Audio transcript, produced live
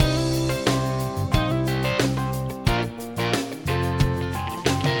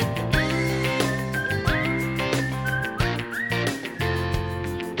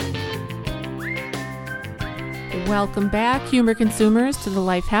Welcome back, humor consumers, to the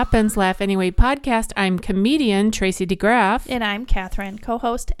Life Happens, Laugh Anyway podcast. I'm comedian Tracy DeGraff. And I'm Catherine,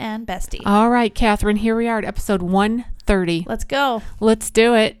 co-host and bestie. All right, Catherine, here we are at episode 130. Let's go. Let's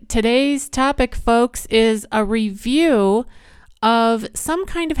do it. Today's topic, folks, is a review of Some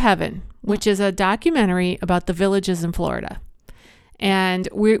Kind of Heaven, which is a documentary about the villages in Florida. And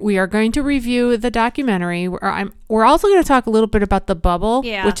we are going to review the documentary. We're also going to talk a little bit about The Bubble,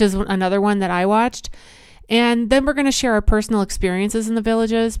 which is another one that I watched. And then we're going to share our personal experiences in the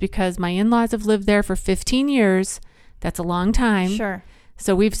villages because my in-laws have lived there for 15 years. That's a long time. Sure.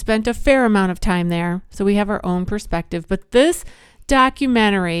 So we've spent a fair amount of time there. So we have our own perspective. But this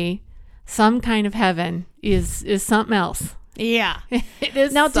documentary, Some Kind of Heaven, is something else. Yeah. It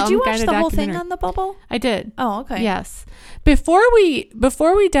is. Now, did you watch the whole thing on The Bubble? I did. Oh, okay. Yes. Before we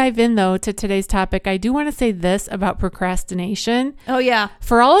dive in, though, to today's topic, I do want to say this about procrastination. Oh, yeah.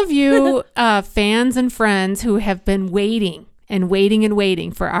 For all of you fans and friends who have been waiting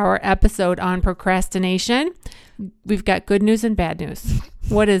for our episode on procrastination, we've got good news and bad news.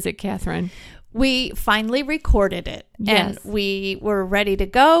 What is it, Catherine? We finally recorded it. Yes. And we were ready to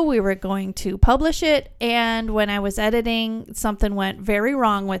go. We were going to publish it. And when I was editing, something went very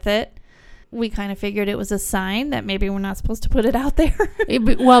wrong with it. We kind of figured it was a sign that maybe we're not supposed to put it out there.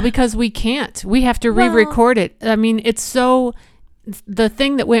 Well, because we can't. We have to re-record it. I mean, the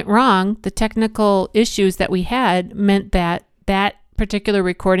thing that went wrong, the technical issues that we had meant that that particular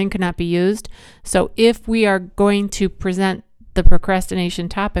recording could not be used. So if we are going to present the procrastination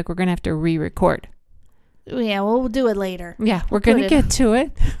topic, we're going to have to re-record. Yeah, we'll do it later. Yeah, we're going to get to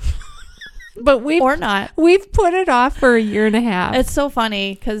it. But we've put it off for a year and a half. It's so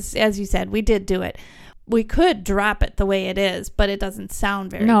funny because, as you said, we did do it. We could drop it the way it is, but it doesn't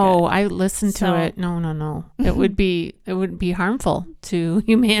sound very good. No, I listened to it. No. It would be harmful to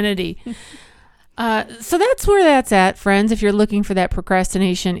humanity. So that's where that's at, friends. If you're looking for that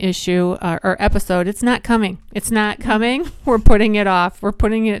procrastination issue or episode, it's not coming. It's not coming. We're putting it off. We're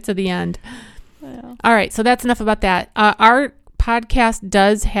putting it to the end. Yeah. All right. So that's enough about that. Our podcast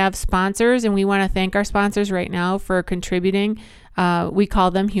does have sponsors, and we want to thank our sponsors right now for contributing. We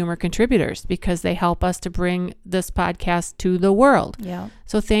call them humor contributors because they help us to bring this podcast to the world. Yeah.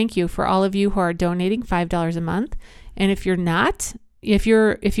 So thank you for all of you who are donating $5 a month. And if you're not, if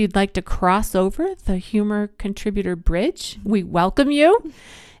you'd like to cross over the humor contributor bridge, we welcome you.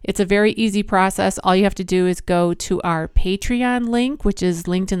 It's a very easy process. All you have to do is go to our Patreon link, which is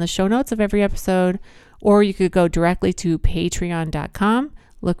linked in the show notes of every episode, or you could go directly to patreon.com,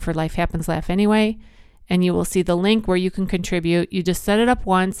 look for Life Happens, Laugh Anyway, and you will see the link where you can contribute. You just set it up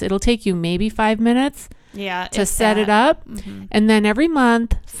once. It'll take you maybe 5 minutes to set it up. Mm-hmm. And then every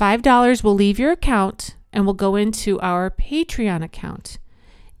month, $5 will leave your account and will go into our Patreon account.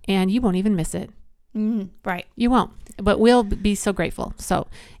 And you won't even miss it. Right. You won't. But we'll be so grateful. So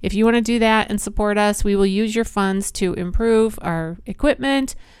if you want to do that and support us, we will use your funds to improve our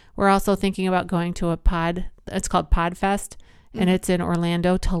equipment. We're also thinking about going to it's called PodFest, and it's in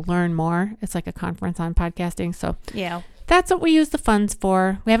Orlando to learn more. It's like a conference on podcasting. So yeah, that's what we use the funds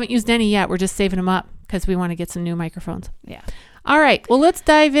for. We haven't used any yet. We're just saving them up because we want to get some new microphones. Yeah. All right. Well, let's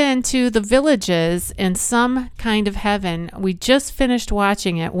dive into the villages and Some Kind of Heaven. We just finished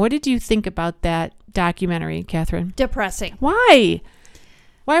watching it. What did you think about that documentary, Catherine? Depressing. Why?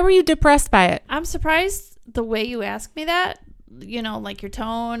 Why were you depressed by it? I'm surprised the way you asked me that. You know, like your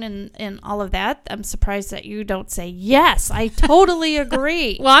tone and all of that. I'm surprised that you don't say, yes, I totally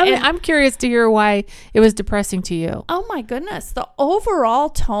agree. Well, I'm curious to hear why it was depressing to you. Oh, my goodness. The overall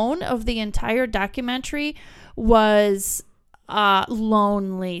tone of the entire documentary was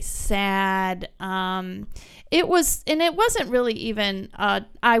lonely, sad. It wasn't really even,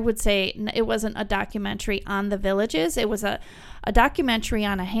 I would say it wasn't a documentary on the villages. It was a documentary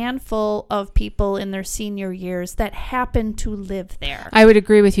on a handful of people in their senior years that happened to live there. I would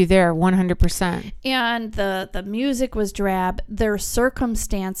agree with you there, 100%. And the music was drab. Their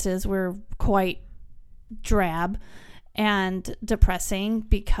circumstances were quite drab and depressing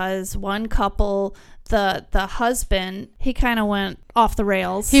because one couple, the husband, he kind of went off the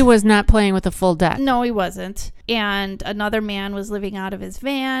rails. He was not playing with a full deck. No, he wasn't. And another man was living out of his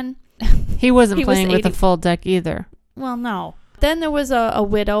van. He wasn't playing with a full deck either. Well, no. Then there was a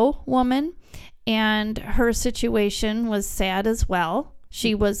widow woman, and her situation was sad as well.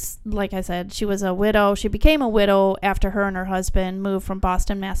 She was, like I said, she was a widow. She became a widow after her and her husband moved from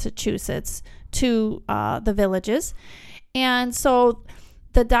Boston, Massachusetts to the villages. And so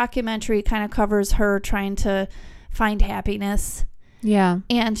the documentary kind of covers her trying to find happiness. Yeah.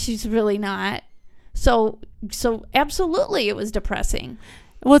 And she's really not. So absolutely it was depressing.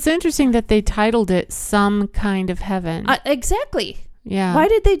 Well, it's interesting that they titled it Some Kind of Heaven. Exactly. Yeah. Why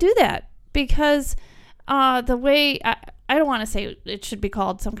did they do that? Because the way, I don't want to say it should be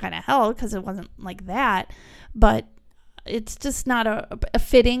called Some Kind of Hell, because it wasn't like that, but it's just not a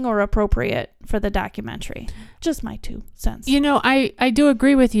fitting or appropriate for the documentary. Just my 2 cents. You know, I do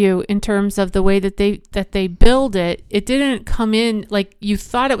agree with you in terms of the way that they build it. It didn't come in like you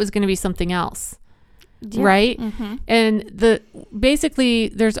thought it was going to be something else. Yeah. Right? Mm-hmm. And basically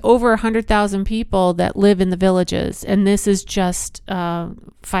there's over 100,000 people that live in the villages, and this is just 5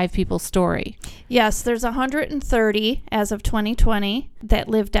 people's story. Yes, there's 130 as of 2020 that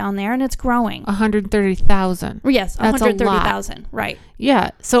live down there, and it's growing. 130,000. Yes, That's a lot. 130,000. Right.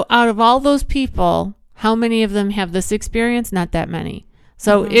 Yeah. So out of all those people, how many of them have this experience? Not that many.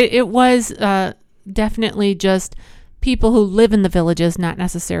 So it was definitely just people who live in the villages, not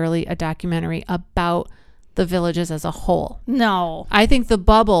necessarily a documentary about the villages as a whole. No. I think The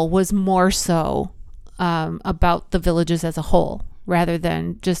Bubble was more so about the villages as a whole rather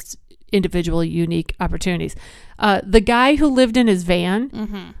than just individual unique opportunities. The guy who lived in his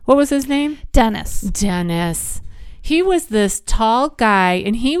van, what was his name? Dennis. He was this tall guy,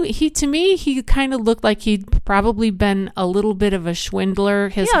 and he to me, he kind of looked like he'd probably been a little bit of a swindler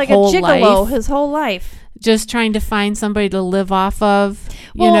his like whole a gigolo life. his whole life. Just trying to find somebody to live off of,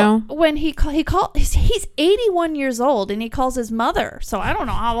 you Well, know? when he's 81 years old, and he calls his mother. So I don't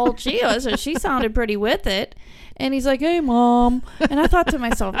know how old she is. So she sounded pretty with it. And he's like, "Hey, Mom." And I thought to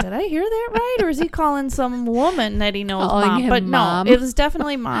myself, did I hear that right? Or is he calling some woman that he knows Mom? But Mom. No, it was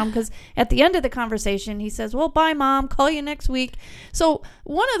definitely Mom, because at the end of the conversation, he says, "Well, bye, Mom. Call you next week." So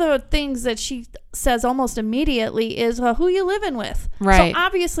one of the things that she says almost immediately is, "Who you living with?" Right. So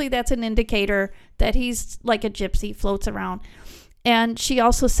obviously that's an indicator that he's like a gypsy, floats around. And she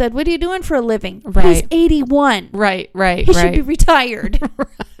also said, "What are you doing for a living?" Right. He's 81. Right. He should be retired.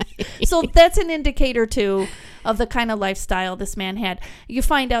 So that's an indicator, too, of the kind of lifestyle this man had. You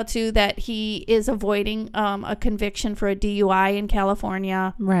find out, too, that he is avoiding a conviction for a DUI in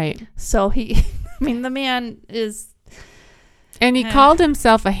California. Right. So the man is... And he called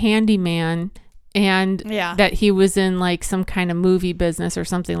himself a handyman, and that he was in like some kind of movie business or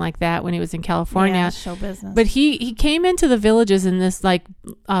something like that when he was in California. Yeah, show business. But he came into the villages in this like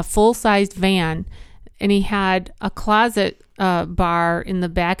full-sized van, and he had a closet bar in the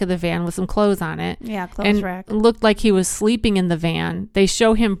back of the van with some clothes on it. Yeah, clothes and rack. It looked like he was sleeping in the van. They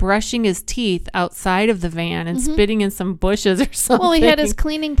show him brushing his teeth outside of the van and spitting in some bushes or something. Well, he had his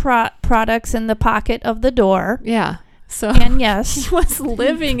cleaning products in the pocket of the door. Yeah. So and yes, he was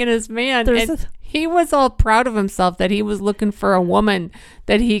living in his van, and he was all proud of himself that he was looking for a woman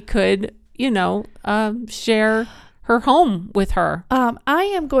that he could, share her home with her. I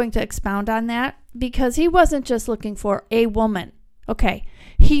am going to expound on that, because he wasn't just looking for a woman. Okay.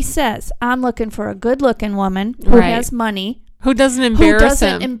 He says, "I'm looking for a good-looking woman who has money, who doesn't embarrass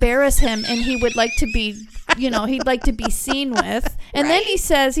him, and he would like to be, he'd like to be seen with." And then he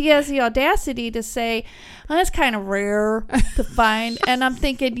says he has the audacity to say, "That's kind of rare to find." And I'm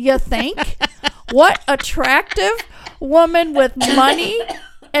thinking, you think? What attractive woman with money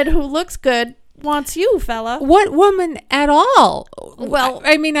and who looks good wants you, fella? What woman at all? Well,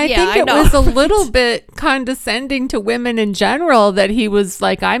 I think it was a little bit condescending to women in general that he was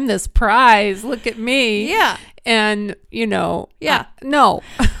like, "I'm this prize. Look at me." Yeah. And, no.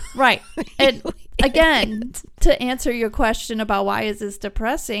 Right. And again, to answer your question about why is this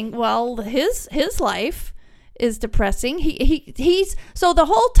depressing, well, his life is depressing. He's so the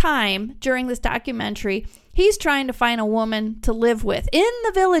whole time during this documentary, he's trying to find a woman to live with in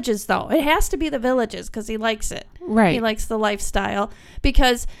the villages, though. It has to be the villages because he likes it. Right. He likes the lifestyle,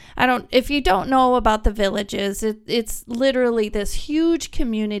 because if you don't know about the villages, it's literally this huge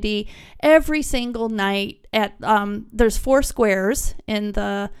community. Every single night there's 4 squares in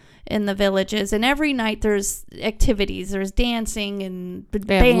the villages, and every night there's activities. There's dancing and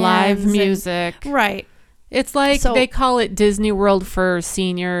they have live music. Right. It's like they call it Disney World for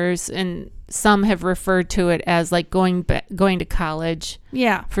seniors, and some have referred to it as like going to college.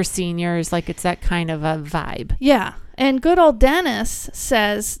 Yeah. For seniors, like it's that kind of a vibe. Yeah. And good old Dennis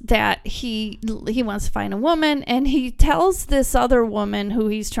says that he wants to find a woman, and he tells this other woman who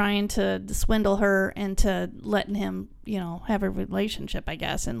he's trying to swindle her into letting him, have a relationship, I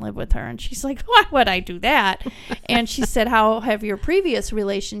guess, and live with her. And she's like, "Why would I do that?" And she said, "How have your previous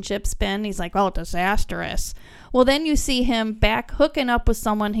relationships been?" He's like, "Oh, disastrous." Well, then you see him back hooking up with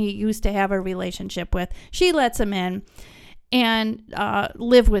someone he used to have a relationship with. She lets him in and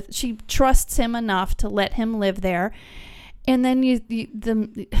live with. She trusts him enough to let him live there. And then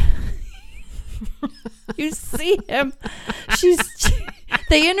You see him.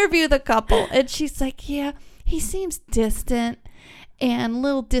 They interview the couple, and she's like, yeah, he seems distant and a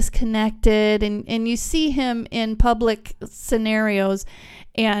little disconnected, and you see him in public scenarios,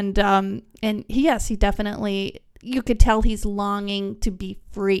 and yes, he definitely, you could tell he's longing to be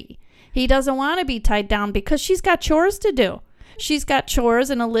free. He doesn't want to be tied down because she's got chores to do. She's got chores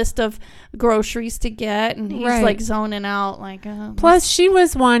and a list of groceries to get, and he's Right. like zoning out. Like, Plus, she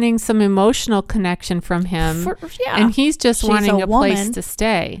was wanting some emotional connection from him, and he's just She's wanting a a place woman. to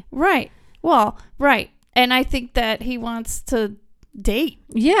stay. Right. Well, right. And I think that he wants to date.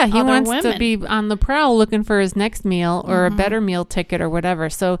 Yeah, he Other wants to women. be on the prowl looking for his next meal or Mm-hmm. a better meal ticket or whatever.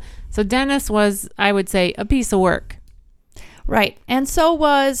 So Dennis was, I would say, a piece of work. Right. And so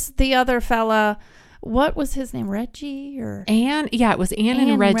was the other fella. What was his name? Reggie or Anne, yeah, it was Anne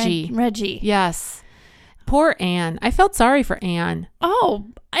and Reggie. Reggie. Yes. Poor Anne. I felt sorry for Anne. Oh,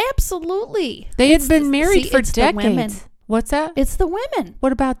 absolutely. They had It's been the- married see, for it's the women. decades. What's that? It's the women.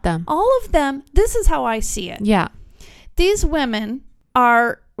 What about them? All of them. This is how I see it. Yeah. These women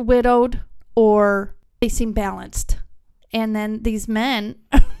are widowed or they seem balanced. And then these men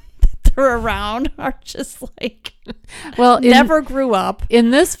that they're around are just like Well, never grew up.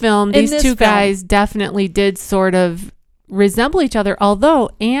 in this film, In these this two film. guys definitely did sort of resemble each other, although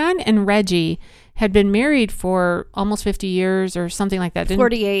Anne and Reggie had been married for almost 50 years or something like that.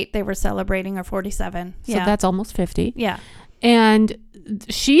 48 they were celebrating, or 47. So Yeah. that's almost 50. Yeah. And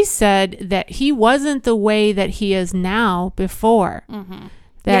she said that he wasn't the way that he is now before. Mm-hmm.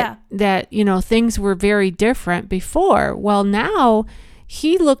 That things were very different before. Well, now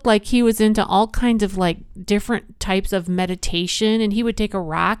he looked like he was into all kinds of like different types of meditation, and he would take a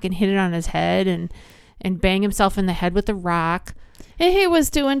rock and hit it on his head and bang himself in the head with the rock. And he was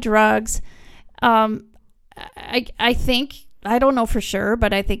doing drugs. I think, I don't know for sure,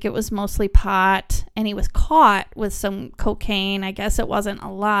 but I think it was mostly pot, and he was caught with some cocaine. I guess it wasn't a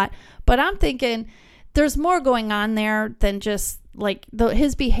lot, but I'm thinking there's more going on there than just like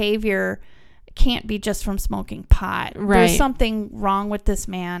his behavior can't be just from smoking pot. Right. There's something wrong with this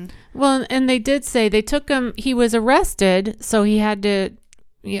man. Well, and they did say they took him, he was arrested, so he had to,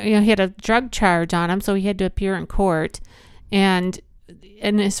 he had a drug charge on him, so he had to appear in court. And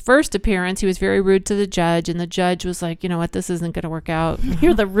in his first appearance, he was very rude to the judge, and the judge was like, you know what, this isn't going to work out.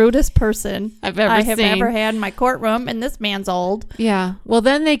 You're the rudest person I have seen. Ever had in my courtroom, and this man's old. Yeah. Well,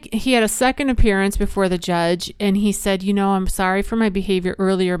 then he had a second appearance before the judge, and he said, I'm sorry for my behavior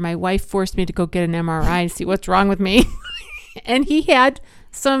earlier. My wife forced me to go get an MRI to see what's wrong with me. And he had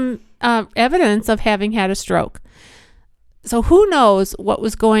some evidence of having had a stroke. So who knows what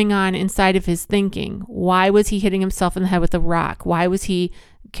was going on inside of his thinking? Why was he hitting himself in the head with a rock? Why was he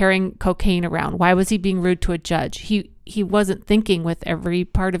carrying cocaine around? Why was he being rude to a judge? He wasn't thinking with every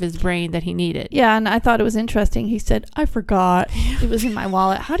part of his brain that he needed. Yeah, and I thought it was interesting. He said, I forgot. It was in my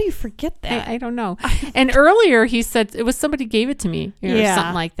wallet. How do you forget that? I don't know. And earlier he said it was somebody gave it to me or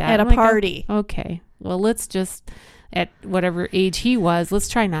something like that. At a I'm like, party. Okay. Well, let's just, at whatever age he was, let's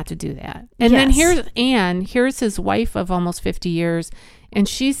try not to do that. And then Yes. here's his wife of almost 50 years. And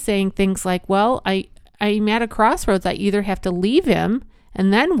she's saying things like, well, I'm at a crossroads. I either have to leave him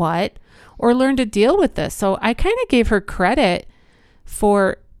and then what, or learn to deal with this. So I kind of gave her credit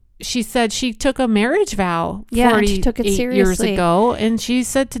for, she said she took a marriage vow Yeah, and she took it 48 years seriously. ago, and she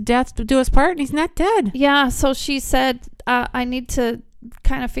said to death do us part, and he's not dead. Yeah, so she said, I need to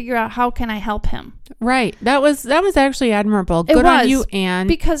kind of figure out how can I help him. Right. That was actually admirable. It Good on was, you, Anne.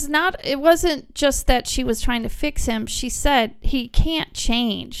 Because it wasn't just that she was trying to fix him. She said, he can't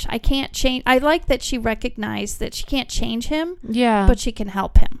change. I can't change. I like that she recognized that she can't change him, Yeah. but she can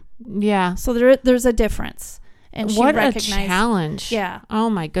help him. Yeah. So there's a difference. And she What a recognized. challenge. Yeah. Oh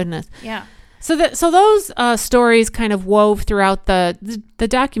my goodness. Yeah. So those stories kind of wove throughout the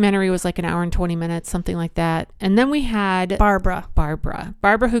documentary. Was like an hour and 20 minutes, something like that. And then we had Barbara,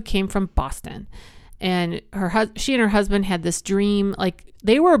 who came from Boston, and she and her husband had this dream, like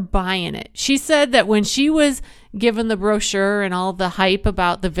they were buying it. She said that when she was given the brochure and all the hype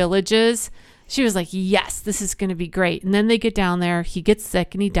about the villages, she was like, yes, this is going to be great. And then they get down there, he gets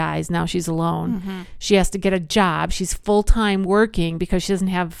sick and he dies. Now she's alone. Mm-hmm. She has to get a job. She's full-time working because she doesn't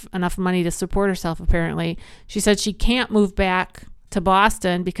have enough money to support herself, apparently. She said she can't move back to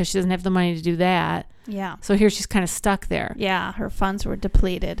Boston because she doesn't have the money to do that. Yeah. So here she's kind of stuck there. Yeah, her funds were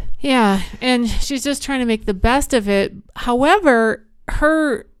depleted. Yeah, and she's just trying to make the best of it. However,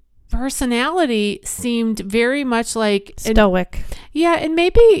 her personality seemed very much like Stoic. and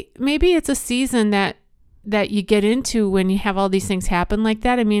maybe it's a season that that you get into when you have all these things happen like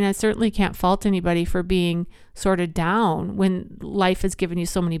that. I mean, I certainly can't fault anybody for being sort of down when life has given you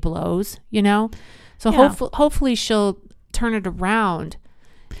so many blows, you know? So hopefully she'll turn it around.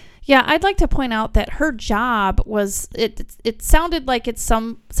 Yeah, I'd like to point out that her job was, it sounded like it's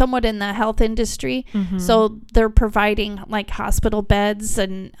somewhat in the health industry. Mm-hmm. So they're providing like hospital beds,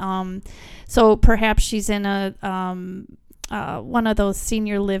 and so perhaps she's in a one of those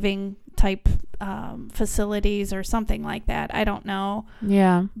senior living type facilities or something like that. I don't know.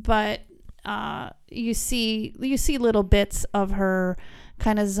 Yeah. But you see little bits of her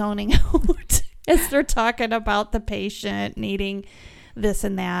kind of zoning out as they're talking about the patient needing this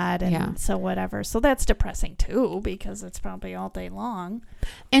and that, and so whatever. So that's depressing too, because it's probably all day long.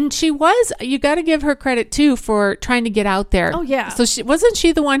 And you got to give her credit too for trying to get out there. Oh yeah. So wasn't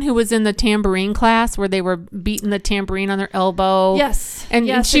she the one who was in the tambourine class where they were beating the tambourine on their elbow? Yes.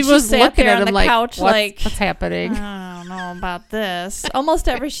 And she was looking at him like, what's happening? I don't know about this. Almost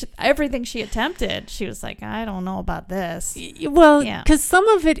everything she attempted, she was like, I don't know about this. Well, because some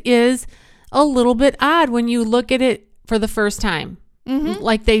of it is a little bit odd when you look at it for the first time. Mm-hmm.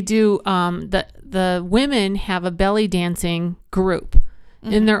 Like they do, the women have a belly dancing group,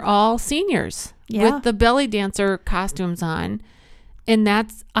 and they're all seniors with the belly dancer costumes on, and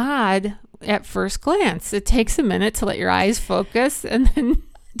that's odd at first glance. It takes a minute to let your eyes focus and then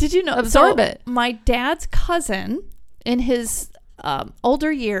did you know absorb it. My dad's cousin, in his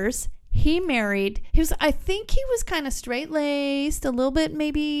older years, I think he was kind of straight-laced, a little bit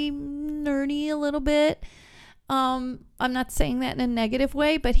maybe nerdy a little bit. I'm not saying that in a negative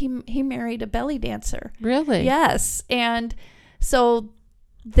way, but he married a belly dancer. Really? Yes. And so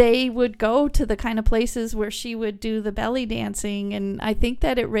they would go to the kind of places where she would do the belly dancing, and I think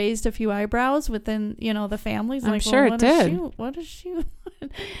that it raised a few eyebrows within, the families. I'm sure it did. What is she?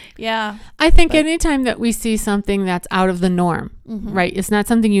 Yeah. I think anytime that we see something that's out of the norm, right? It's not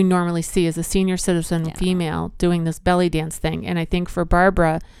something you normally see as a senior citizen female doing this belly dance thing. And I think for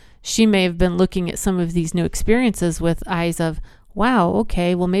Barbara, she may have been looking at some of these new experiences with eyes of, wow,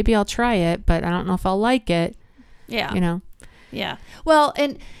 okay, well, maybe I'll try it, but I don't know if I'll like it. Yeah. Yeah. Well,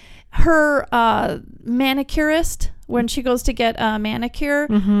 and her manicurist, when she goes to get a manicure,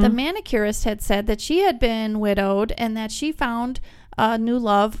 the manicurist had said that she had been widowed and that she found a new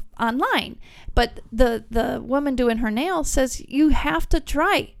love online. But the woman doing her nails says, you have to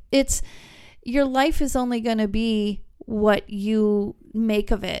try. Your life is only going to be what you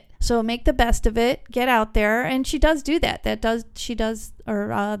make of it. So make the best of it, get out there. And she does do that.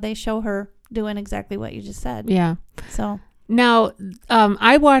 They show her doing exactly what you just said. Yeah. So now,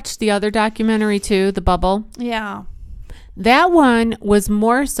 I watched the other documentary too, The Bubble. Yeah. That one was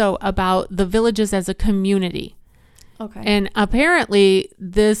more so about the villages as a community. Okay. And apparently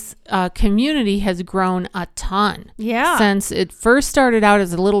this community has grown a ton. Yeah. Since it first started out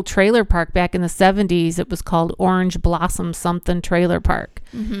as a little trailer park back in the 70s. It was called Orange Blossom something Trailer Park.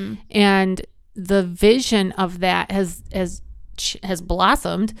 Mm-hmm. And the vision of that has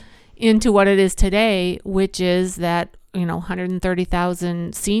blossomed into what it is today, which is that,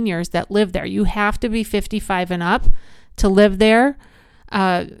 130,000 seniors that live there. You have to be 55 and up to live there.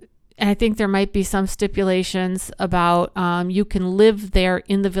 And I think there might be some stipulations about you can live there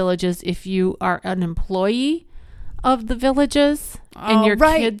in the villages if you are an employee of the villages, and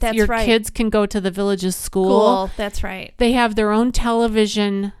your kids can go to the village's school. That's right. They have their own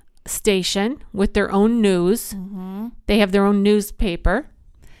television station with their own news. Mm-hmm. They have their own newspaper.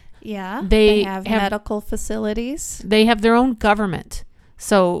 Yeah. They have medical facilities. They have their own government.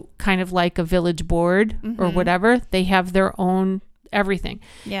 So kind of like a village board or whatever. They have their own everything.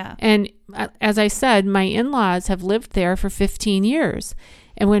 Yeah. And as I said, my in-laws have lived there for 15 years.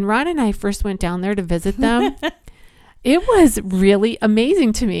 And when Ron and I first went down there to visit them, it was really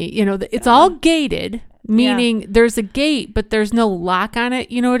amazing to me. It's all gated, meaning there's a gate, but there's no lock on it.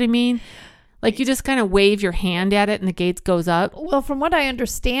 You know what I mean? Like you just kind of wave your hand at it and the gate goes up. Well, from what I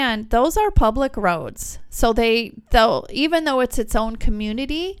understand, those are public roads. So even though it's its own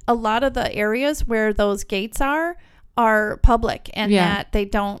community, a lot of the areas where those gates are public, and that they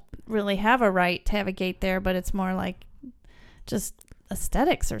don't really have a right to have a gate there, but it's more like just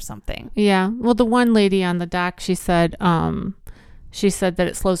aesthetics or something. Yeah. Well, the one lady on the dock, she said that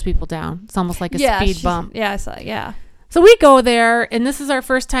it slows people down. It's almost like a speed bump. Yeah, I saw. Yeah. So we go there, and this is our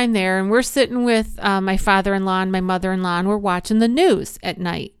first time there, and we're sitting with my father-in-law and my mother-in-law, and we're watching the news at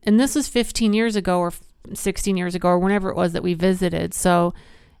night. And this was 15 years ago or 16 years ago or whenever it was that we visited. So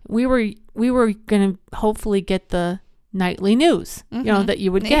we were going to hopefully get the nightly news, that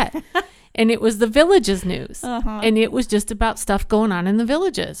you would get. And it was the Villages news. Uh-huh. And it was just about stuff going on in the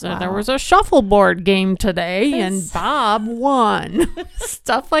Villages. Wow. There was a shuffleboard game today and Bob won.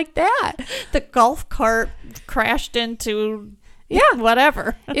 Stuff like that. The golf cart crashed into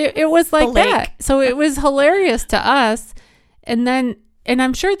whatever. It was like The lake. that. So it was hilarious to us. And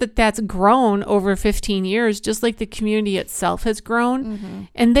I'm sure that that's grown over 15 years, just like the community itself has grown. Mm-hmm.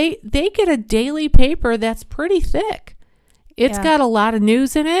 And they get a daily paper that's pretty thick. It's got a lot of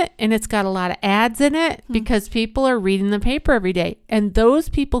news in it, and it's got a lot of ads in it because people are reading the paper every day. And those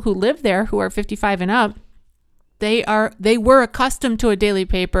people who live there who are 55 and up, they were accustomed to a daily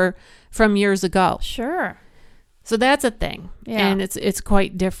paper from years ago. Sure. So that's a thing. Yeah. And it's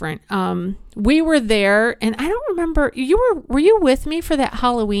quite different. We were there, and I don't remember, were you with me for that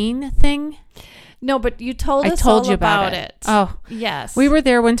Halloween thing? No, but you told us told all you about it. Oh, Yes. we were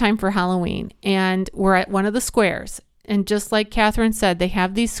there one time for Halloween, and we're at one of the squares. And just like Catherine said, they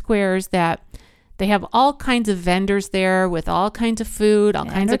have these squares that they have all kinds of vendors there with all kinds of food, all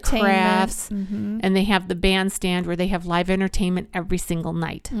kinds of Entertainment. crafts. Mm-hmm. And they have the bandstand where they have live entertainment every single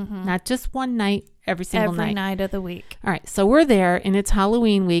night. Mm-hmm. Not just one night, every single Every night. night of the week. All right. So we're there, and it's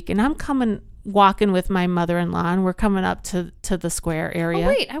Halloween week, and I'm walking with my mother-in-law, and we're coming up to the square area Oh,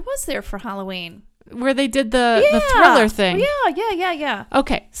 wait. I was there for Halloween. where they did the Thriller thing. Yeah.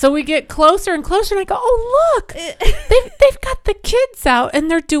 Okay, so we get closer and closer, and I go, "Oh, look, they've got the kids out, and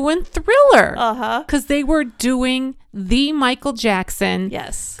they're doing Thriller Uh-huh. because they were doing the Michael Jackson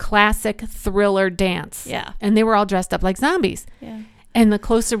Yes. classic Thriller dance. Yeah. And they were all dressed up like zombies. Yeah. And the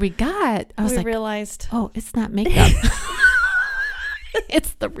closer we got, I was We like, realized. "Oh, it's not makeup.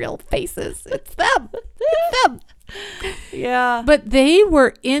 It's the real faces. It's them. It's them." Yeah. But they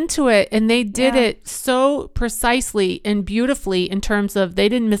were into it, and they did Yeah. it so precisely and beautifully in terms of they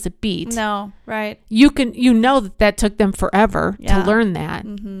didn't miss a beat. No, right. You know that took them forever Yeah. to learn that.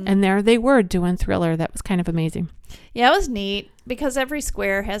 Mm-hmm. And there they were doing Thriller. That was kind of amazing. Yeah, it was neat because every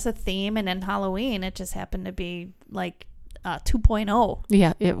square has a theme, and in Halloween, it just happened to be like 2.0.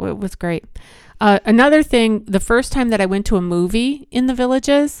 Yeah, it was great. Another thing, the first time that I went to a movie in the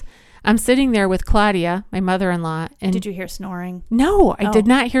Villages, I'm sitting there with Claudia, my mother-in-law. And Did you hear snoring? No, I did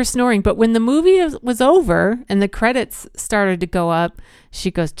not hear snoring. But when the movie was over and the credits started to go up, she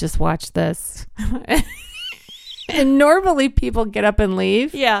goes, "Just watch this." And normally people get up and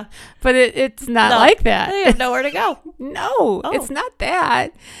leave, Yeah. but it's not like that. They have nowhere to go. No, Oh. it's not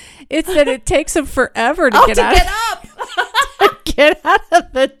that. It's that it takes them forever to get out. Get up. Get out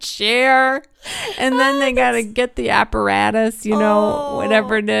of the chair, and then they got to get the apparatus,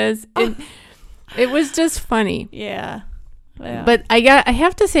 whatever it is. It was just funny. Yeah. But I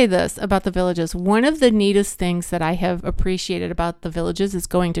have to say this about the Villages. One of the neatest things that I have appreciated about the Villages is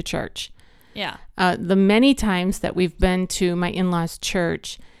going to church. Yeah. The many times that we've been to my in-laws'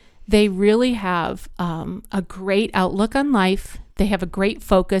 church, they really have a great outlook on life. They have a great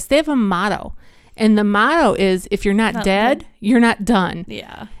focus. They have a motto. And the motto is, if you're not dead, you're not done.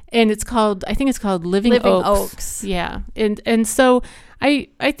 Yeah. And I think it's called Living Oaks. Yeah. And so I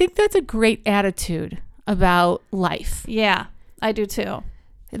think that's a great attitude about life. Yeah, I do too.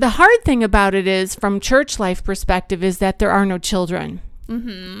 The hard thing about it is, from church life perspective, is that there are no children.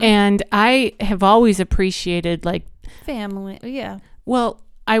 Mm-hmm. And I have always appreciated, like, Family. Yeah. well,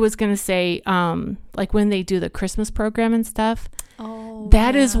 I was going to say, like when they do the Christmas program and stuff, Oh,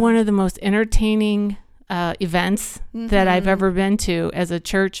 that is one of the most entertaining events that I've ever been to as a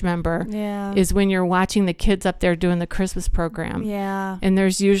church member. Yeah. Is when you're watching the kids up there doing the Christmas program. Yeah. And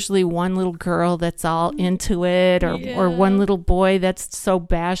there's usually one little girl that's all into it, or one little boy that's so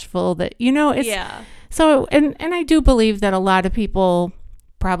bashful that, it's Yeah. so, and I do believe that a lot of people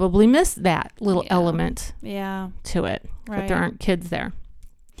probably miss that little element Yeah. to it, that there Right. aren't kids there.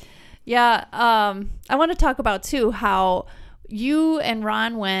 Yeah. I want to talk about too how you and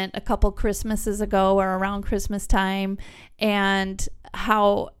Ron went a couple Christmases ago or around Christmas time, and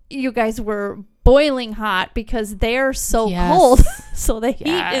how you guys were boiling hot because they're so Yes. cold. So the heat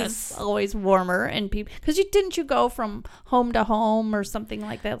Yes. is always warmer, and people, because didn't you go from home to home or something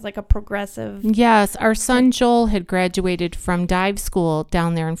like that? It's like a progressive. Yes, our son Joel had graduated from dive school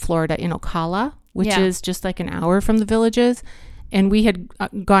down there in Florida in Ocala, which is just like an hour from the Villages. And we had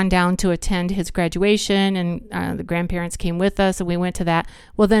gone down to attend his graduation, and the grandparents came with us, and we went to that.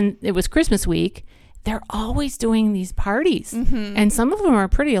 Well, then it was Christmas week. They're always doing these parties, and some of them are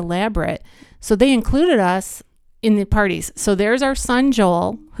pretty elaborate. So they included us in the parties. So there's our son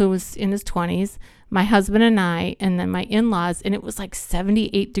Joel, who was in his 20s, my husband and I, and then my in-laws, and it was like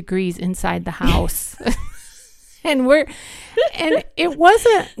 78 degrees inside the house. And it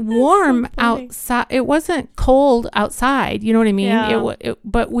wasn't warm funny. outside. It wasn't cold outside. You know what I mean? Yeah.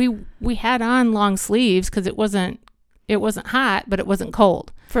 But we had on long sleeves because it wasn't hot, but it wasn't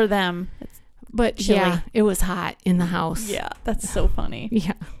cold. For them. But chilly. yeah, it was hot in the house. Yeah, that's so funny.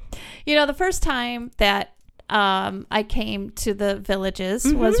 Yeah. You know, the first time that I came to the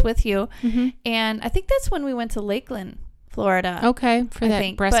Villages was with you. Mm-hmm. And I think that's when we went to Lakeland, Florida. Okay, for I that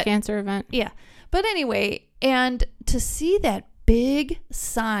think, breast but- cancer event. Yeah. But anyway, and to see that big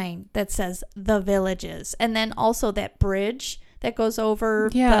sign that says the Villages, and then also that bridge that goes over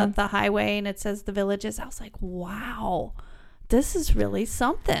the highway and it says the Villages, I was like, wow, this is really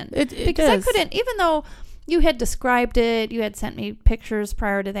something. Because I couldn't, even though you had described it, you had sent me pictures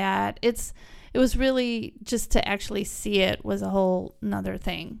prior to that, it was really just to actually see it was a whole nother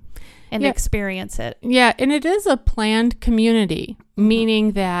thing and experience it. Yeah, and it is a planned community,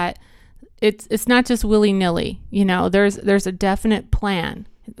 meaning that it's not just willy-nilly. You know, there's a definite plan.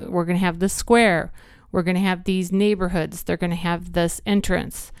 We're going to have this square. We're going to have these neighborhoods. They're going to have this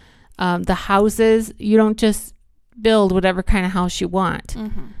entrance. The houses, you don't just build whatever kind of house you want.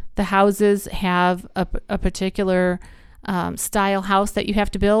 Mm-hmm. The houses have a particular style house that you have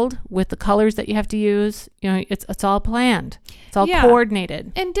to build with the colors that you have to use. You know, it's all planned. It's all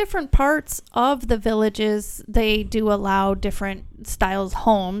coordinated. In different parts of the Villages, they do allow different styles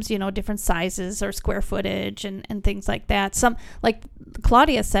homes, you know, different sizes or square footage and things like that. Some, like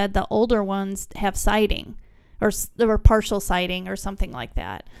Claudia said, the older ones have siding or partial siding or something like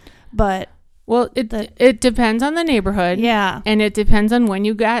that. But well, it depends on the neighborhood. Yeah. And it depends on when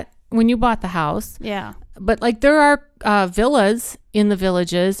you bought the house. Yeah. But like there are villas in the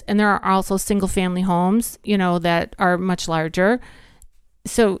Villages, and there are also single family homes, you know, that are much larger.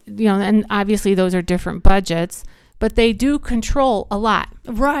 So, you know, and obviously those are different budgets, but they do control a lot.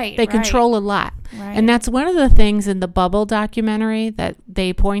 Right. They control a lot. Right. And that's one of the things in the Bubble documentary that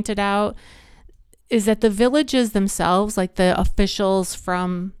they pointed out is that the Villages themselves, like the officials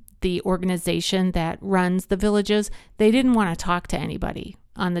from the organization that runs the Villages, they didn't want to talk to anybody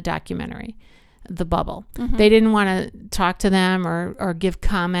on the documentary, The Bubble. Mm-hmm. They didn't want to talk to them or give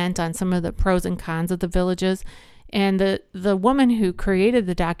comment on some of the pros and cons of the Villages. And the woman who created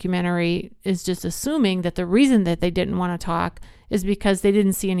the documentary is just assuming that the reason that they didn't want to talk is because they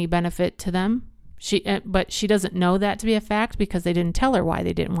didn't see any benefit to them. But she doesn't know that to be a fact because they didn't tell her why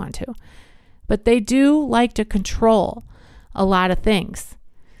they didn't want to. But they do like to control a lot of things.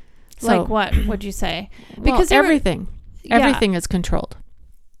 Like what would you say? Because everything is controlled.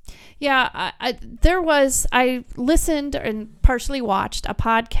 Yeah, I listened and partially watched a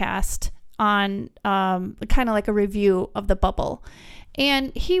podcast on kind of like a review of The Bubble.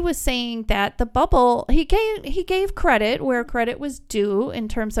 And he was saying that The Bubble, he gave credit where credit was due in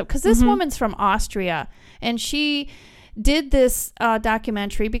terms of, because this woman's from Austria, and she did this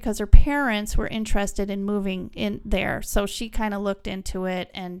documentary because her parents were interested in moving in there. So she kind of looked into it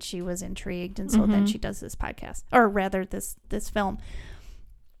and she was intrigued. And so then she does this podcast, or rather this film.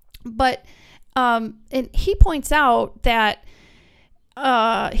 But and he points out that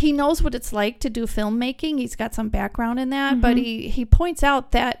he knows what it's like to do filmmaking. He's got some background in that, but he points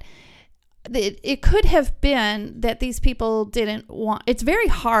out that it could have been that these people didn't want. It's very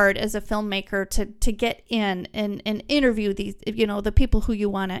hard as a filmmaker to get in and interview these, you know, the people who you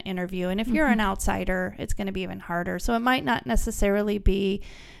want to interview. And if you're an outsider, it's going to be even harder. So it might not necessarily be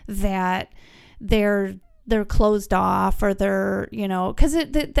that they're closed off or they're, you know, because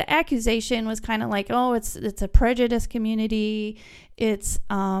the accusation was kind of like, oh, it's a prejudiced community. It's,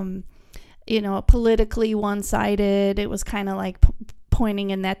 you know, politically one-sided. It was kind of like pointing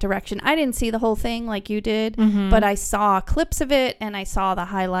in that direction. I didn't see the whole thing like you did, but I saw clips of it and I saw the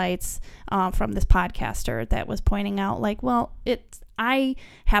highlights from this podcaster that was pointing out like, well, I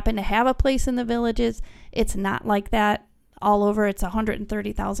happen to have a place in the Villages. It's not like that all over. It's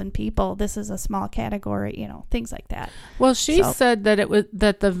 130,000 people. This is a small category, you know, things like that. Well, she said that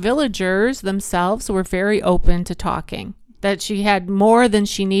that the villagers themselves were very open to talking, that she had more than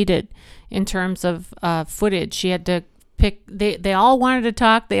she needed in terms of footage. She had to pick, they all wanted to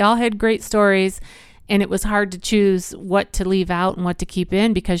talk. They all had great stories, and it was hard to choose what to leave out and what to keep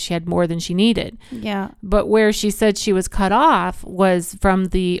in because she had more than she needed. Yeah. But where she said she was cut off was from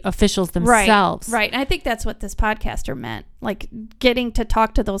the officials themselves. Right. And I think that's what this podcaster meant. Like, getting to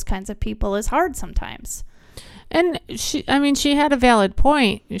talk to those kinds of people is hard sometimes. And she had a valid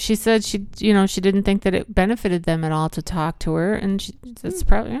point. She said she didn't think that it benefited them at all to talk to her, and it's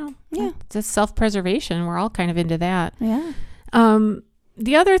probably, it's just self-preservation. We're all kind of into that. Yeah.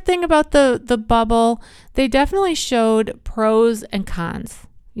 The other thing about the Bubble, they definitely showed pros and cons.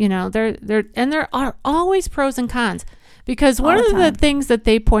 You know, there are always pros and cons, because one All the of the time. things that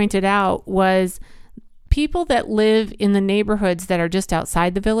they pointed out was people that live in the neighborhoods that are just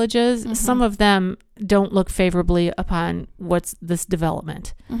outside the villages, some of them don't look favorably upon what's this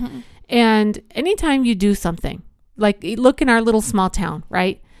development. And anytime you do something, like look in our little small town,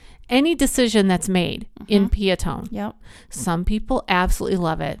 right? Any decision that's made in Peatone, Yep. some people absolutely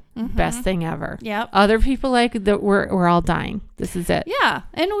love it. Best thing ever. Yep. Other people like that we're all dying. This is it. Yeah,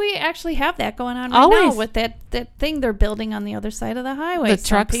 and we actually have that going on right Always. now with that thing they're building on the other side of the highway. The Some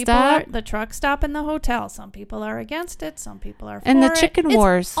truck people stop? the truck stop and the hotel. Some people are against it. Some people are for And the it. chicken It's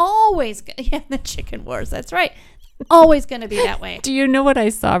wars. Always, the chicken wars. That's right. Always going to be that way. Do you know what I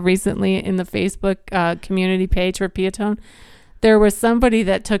saw recently in the Facebook community page for Peatone? There was somebody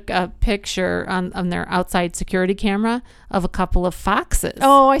that took a picture on their outside security camera of a couple of foxes.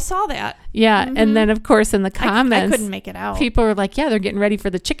 Oh, I saw that. Yeah. And then, of course, in the I comments, couldn't make it out. people were like, yeah, they're getting ready for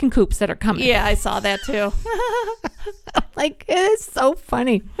the chicken coops that are coming. Yeah, I saw that too. Like, it is so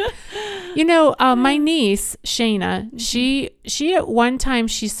funny. You know, my niece, Shayna, she at one time,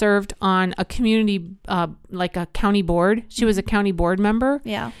 she served on a community, like a county board. She was a county board member.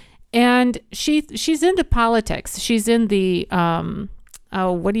 Yeah. And she's into politics. She's in the,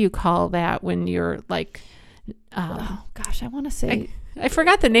 what do you call that when you're like, Oh gosh, I want to say. I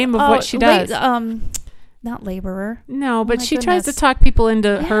forgot the name of what she does. Not laborer. No, but my she tries to goodness. talk people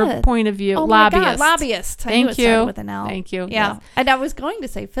into her Yeah. point of view. Oh Lobbyist. my God, lobbyist. I knew Thank it started you. with an L. Thank you. Yeah, Yes. and I was going to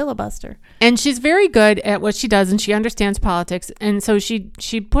say filibuster. And she's very good at what she does, and she understands politics. And so she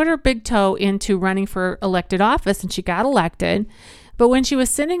put her big toe into running for elected office, and she got elected. But when she was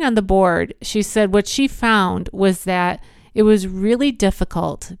sitting on the board, she said what she found was that it was really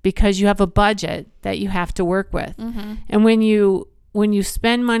difficult because you have a budget that you have to work with. And when you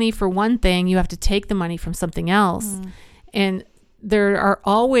spend money for one thing, you have to take the money from something else. And there are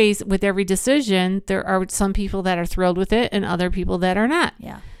always, with every decision, there are some people that are thrilled with it and other people that are not.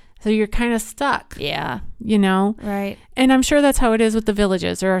 Yeah. So you're kind of stuck, Yeah. you know? Right. And I'm sure that's how it is with the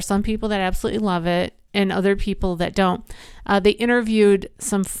villages. There are some people that absolutely love it and other people that don't. They interviewed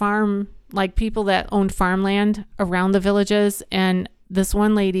some people that owned farmland around the villages. And this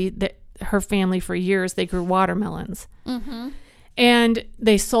one lady, that her family for years, they grew watermelons. And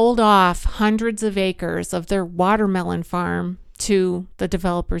they sold off hundreds of acres of their watermelon farm to the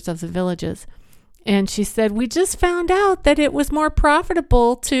developers of the villages. And she said, we just found out that it was more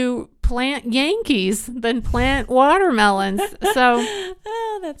profitable to plant Yankees than plant watermelons. So,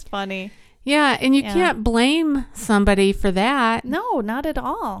 Oh, that's funny. yeah, and you Yeah. can't blame somebody for that. No, not at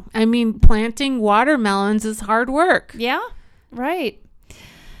all. I mean, planting watermelons is hard work. Yeah. Right.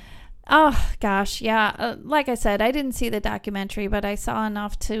 Oh, gosh. Yeah. Like I said, I didn't see the documentary, but I saw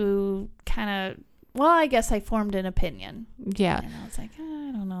enough to kind of, well, I guess I formed an opinion. Yeah. And I was like,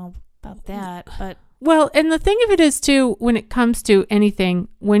 I don't know about that, but Well, and the thing of it is, too, when it comes to anything,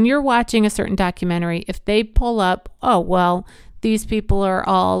 when you're watching a certain documentary, if they pull up, oh, well, these people are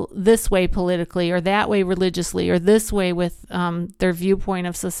all this way politically or that way religiously or this way with their viewpoint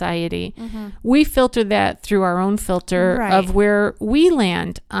of society, we filter that through our own filter Right. of where we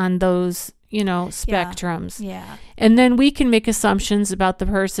land on those, spectrums. yeah. And then we can make assumptions about the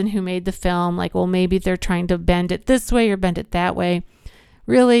person who made the film, like, well, maybe they're trying to bend it this way or bend it that way.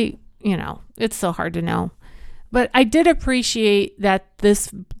 Really, it's so hard to know. But I did appreciate that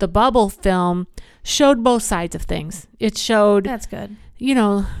the Bubble film showed both sides of things. It showed, That's good.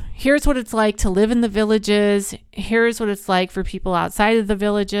 here's what it's like to live in the villages. Here's what it's like for people outside of the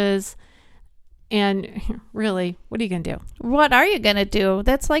villages. And really, what are you going to do? What are you going to do?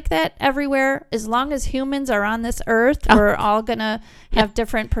 That's like that everywhere. As long as humans are on this earth, Oh. we're all going to have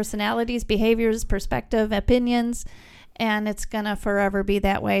different personalities, behaviors, perspective, opinions, and it's going to forever be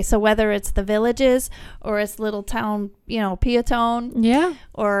that way. So whether it's the villages or it's little town, Peatone Yeah.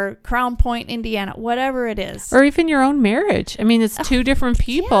 or Crown Point, Indiana, whatever it is. Or even your own marriage. I mean, it's two different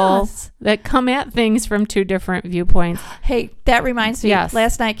people yes. that come at things from two different viewpoints. Hey, that reminds me. Yes.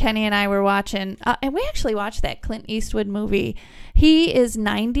 Last night, Kenny and I were watching, and we actually watched that Clint Eastwood movie. He is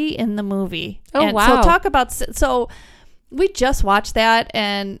 90 in the movie. Oh, and wow. So talk about, so we just watched that,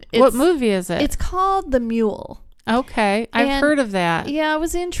 and What movie is it? It's called The Mule. Okay. I've And- heard of that. Yeah, it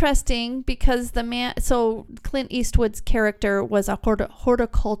was interesting because so Clint Eastwood's character was a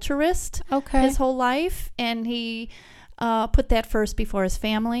horticulturist Okay. his whole life, and he put that first before his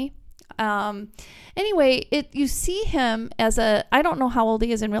family. Anyway, you see him as I don't know how old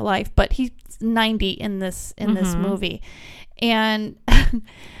he is in real life, but he's 90 in this movie. And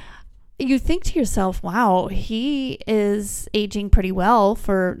you think to yourself, wow, he is aging pretty well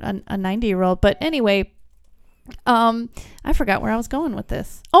for a 90-year-old. But anyway, I forgot where I was going with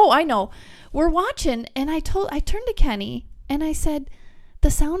this. Oh, I know. We're watching, and I turned to Kenny and I said,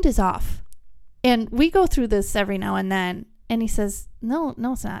 the sound is off. And we go through this every now and then. And he says, no,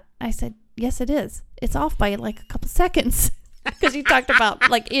 it's not. I said, yes, it is. It's off by like a couple seconds. Because he talked about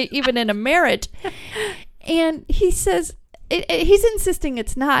like even in a marriage. And he says, he's insisting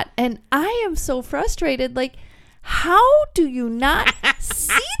it's not. And I am so frustrated. Like, how do you not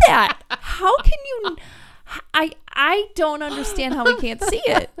see that? How can you? I don't understand how we can't see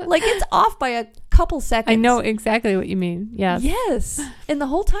it. Like, it's off by a couple seconds. I know exactly what you mean. Yes. Yes. And the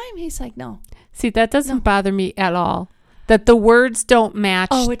whole time he's like, no. See, that doesn't bother me at all. That the words don't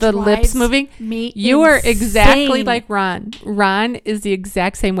match the lips moving. You are exactly like Ron. Ron is the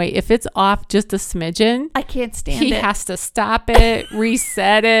exact same way. If it's off just a smidgen, I can't stand it. He has to stop it,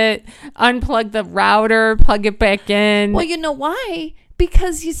 reset it, unplug the router, plug it back in. Well, you know why?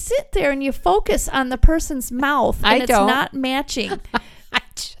 Because you sit there and you focus on the person's mouth and it's not matching.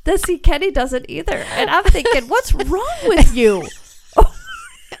 See, Kenny doesn't either. And I'm thinking, what's wrong with you?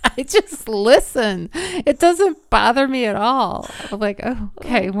 I just listen. It doesn't bother me at all. I'm like, oh,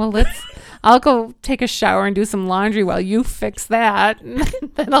 okay, well, I'll go take a shower and do some laundry while you fix that.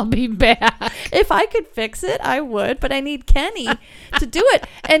 Then I'll be back. If I could fix it, I would, but I need Kenny to do it.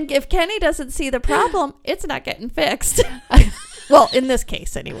 And if Kenny doesn't see the problem, it's not getting fixed. Well, in this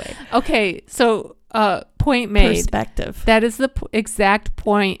case, anyway. Okay, so point made. Perspective. That is the exact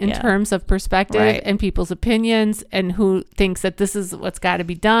point in terms of perspective and people's opinions and who thinks that this is what's got to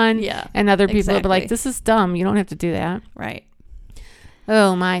be done. Yeah. And other people will be like, this is dumb. You don't have to do that. Right.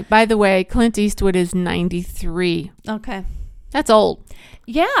 Oh, my. By the way, Clint Eastwood is 93. Okay. That's old.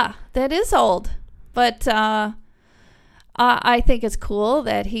 Yeah, that is old. But I think it's cool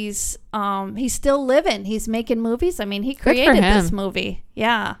that he's still living. He's making movies. I mean, he created this movie.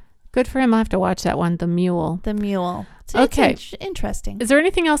 Yeah. Good for him. I'll have to watch that one, The Mule. The Mule. It's interesting. Is there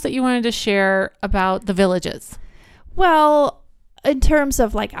anything else that you wanted to share about The Villages? Well, in terms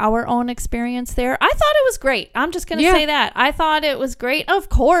of like our own experience there, I thought it was great. I'm just going to say that. I thought it was great. Of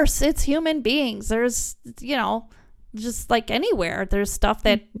course, it's human beings. There's, just like anywhere, there's stuff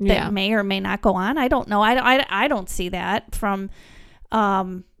that may or may not go on. I don't know. I don't see that from,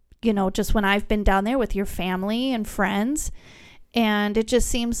 just when I've been down there with your family and friends. And it just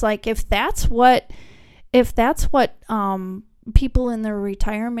seems like if that's what people in their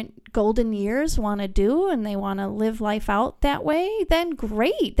retirement golden years want to do and they want to live life out that way, then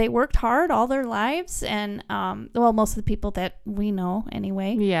great. They worked hard all their lives. And, most of the people that we know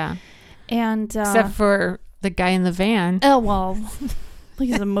anyway. Yeah. And except for the guy in the van. Oh, well,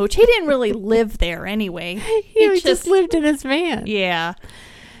 he's a mooch. He didn't really live there anyway. He just lived in his van. Yeah.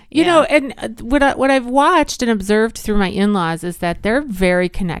 You know, and what I've watched and observed through my in-laws is that they're very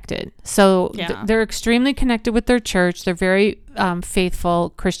connected. So they're extremely connected with their church. They're very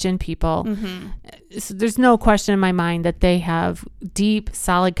faithful Christian people. Mm-hmm. So there's no question in my mind that they have deep,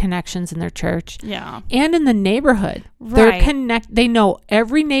 solid connections in their church. Yeah. And in the neighborhood. Right. They know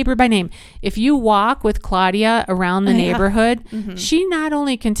every neighbor by name. If you walk with Claudia around the neighborhood, she not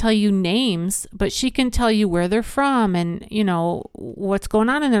only can tell you names, but she can tell you where they're from and, what's going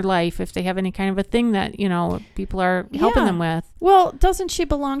on in their life, if they have any kind of a thing that, people are helping them with. Well, doesn't she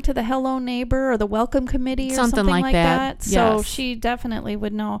belong to the Hello Neighbor or the Welcome Committee or something like that? So she definitely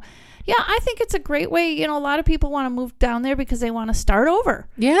would know. Yeah, I think it's a great way. A lot of people want to move down there because they want to start over.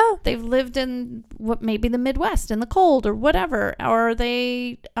 Yeah. They've lived in maybe the Midwest in the cold or whatever, or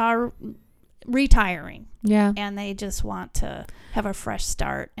they are retiring. Yeah. And they just want to have a fresh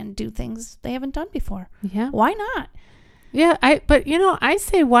start and do things they haven't done before. Yeah. Why not? Yeah, I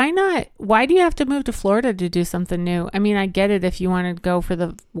say, why not? Why do you have to move to Florida to do something new? I mean, I get it if you want to go for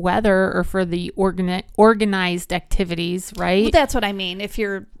the weather or for the organized activities, right? Well, that's what I mean. If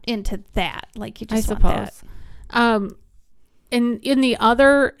you're into that, like you just want that. In the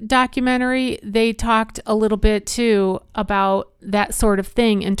other documentary, they talked a little bit too about that sort of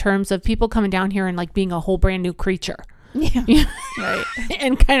thing in terms of people coming down here and like being a whole brand new creature. Yeah. Right.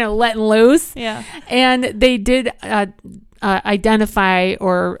 And kind of letting loose. Yeah. And they did identify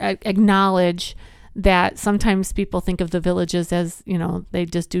or acknowledge that sometimes people think of the Villages as, they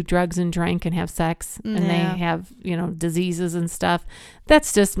just do drugs and drink and have sex and they have, diseases and stuff.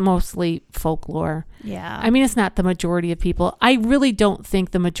 That's just mostly folklore. Yeah. I mean, it's not the majority of people. I really don't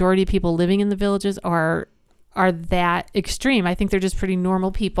think the majority of people living in the Villages are that extreme. I think they're just pretty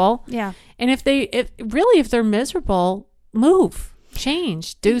normal people. Yeah. And if they're miserable, move,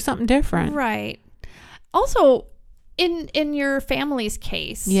 change, do something different. Right. Also, in your family's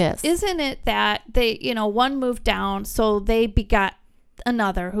case, yes, isn't it that they, one moved down, so they begot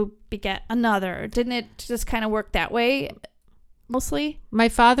another who beget another. Didn't it just kind of work that way mostly? My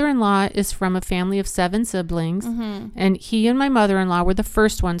father-in-law is from a family of 7 siblings, and he and my mother-in-law were the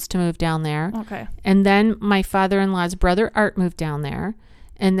first ones to move down there. Okay. And then my father-in-law's brother Art moved down there,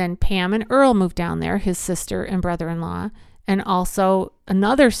 and then Pam and Earl moved down there, his sister and brother-in-law, and also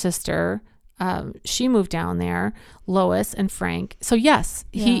another sister. She moved down there, Lois and Frank. So yes,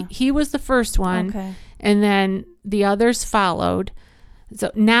 he was the first one, Okay. and then the others followed. So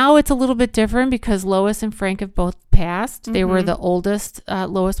now it's a little bit different because Lois and Frank have both passed. They were the oldest.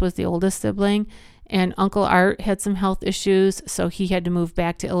 Lois was the oldest sibling, and Uncle Art had some health issues, so he had to move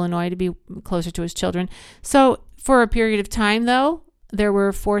back to Illinois to be closer to his children. So for a period of time, though, there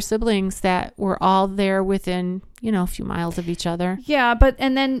were 4 siblings that were all there within, a few miles of each other. Yeah,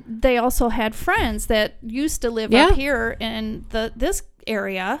 and then they also had friends that used to live up here in this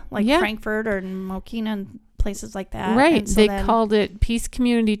area, like Frankfort or Mokina and places like that. Right. And so they called it Peace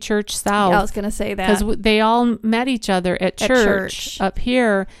Community Church South. Yeah, I was going to say that. Because they all met each other at church up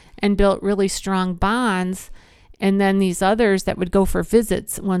here and built really strong bonds. And then these others that would go for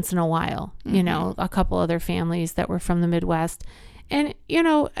visits once in a while, a couple other families that were from the Midwest. And,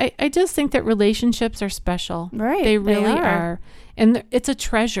 I just think that relationships are special. Right. They really are. And it's a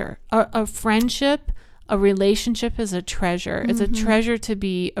treasure. A friendship, a relationship is a treasure. It's a treasure to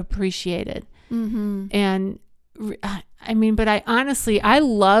be appreciated. And but I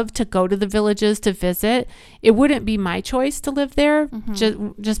love to go to the villages to visit. It wouldn't be my choice to live there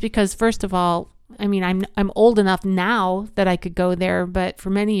just because, first of all, I'm old enough now that I could go there, but for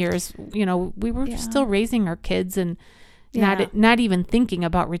many years, we were still raising our kids and not even thinking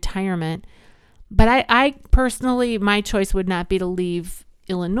about retirement. But I personally, my choice would not be to leave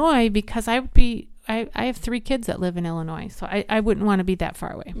Illinois because I have 3 kids that live in Illinois, so I wouldn't want to be that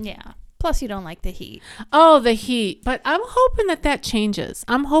far away. Yeah. Plus, you don't like the heat. Oh, the heat. But I'm hoping that changes.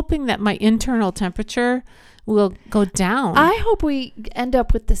 I'm hoping that my internal temperature will go down. I hope we end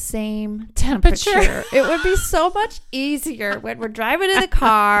up with the same temperature. It would be so much easier when we're driving in the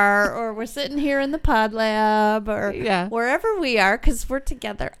car or we're sitting here in the pod lab or wherever we are because we're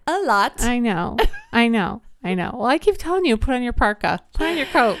together a lot. I know. Well, I keep telling you, put on your parka, put on your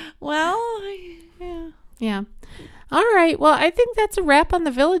coat. Well, yeah. All right. Well, I think that's a wrap on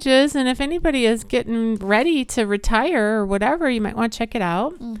the villages. And if anybody is getting ready to retire or whatever, you might want to check it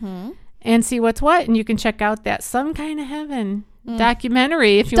out and see what's what. And you can check out that Some Kind of Heaven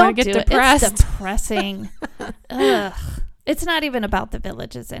documentary if you want to get depressed. It's depressing. Ugh. It's not even about the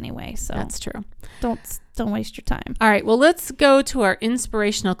villages anyway. So that's true. Don't waste your time. All right. Well, let's go to our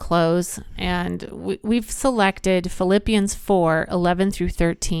inspirational close. And we've selected Philippians 4:11 through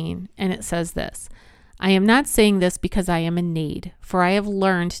 13. And it says this. I am not saying this because I am in need, for I have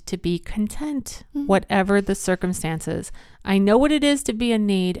learned to be content, whatever the circumstances. I know what it is to be in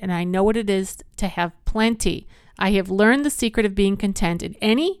need, and I know what it is to have plenty. I have learned the secret of being content in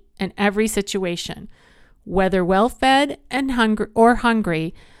any and every situation, whether well-fed and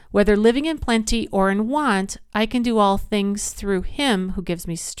hungry, whether living in plenty or in want. I can do all things through him who gives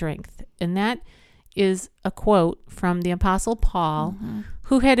me strength. And that is a quote from the Apostle Paul,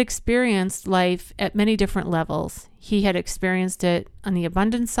 who had experienced life at many different levels. He had experienced it on the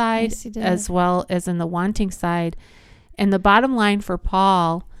abundant side as well as in the wanting side. And the bottom line for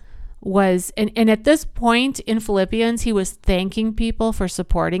Paul was, and at this point in Philippians, he was thanking people for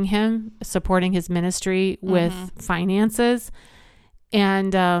supporting him, supporting his ministry with finances.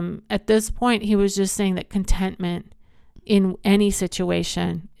 And at this point, he was just saying that contentment in any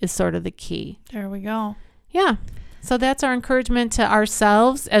situation is sort of the key. There we go. Yeah. So that's our encouragement to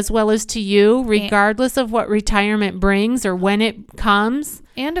ourselves as well as to you, regardless of what retirement brings or when it comes.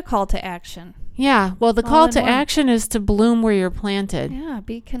 And a call to action. Yeah. Well, the call to action is to bloom where you're planted. Yeah.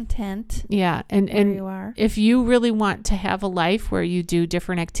 Be content. Yeah. And you are. If you really want to have a life where you do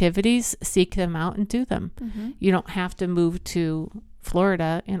different activities, seek them out and do them. You don't have to move to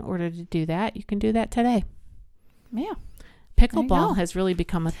Florida in order to do that. You can do that today. Yeah. Pickleball has really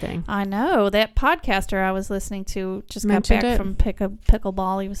become a thing. I know. That podcaster I was listening to just got back from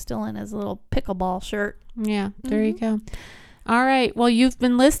pickleball. He was still in his little pickleball shirt. Yeah, there you go. All right. Well, you've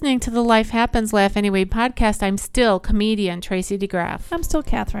been listening to the Life Happens, Laugh Anyway podcast. I'm still comedian Tracy DeGraff. I'm still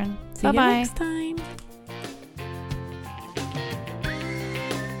Catherine. See you next time.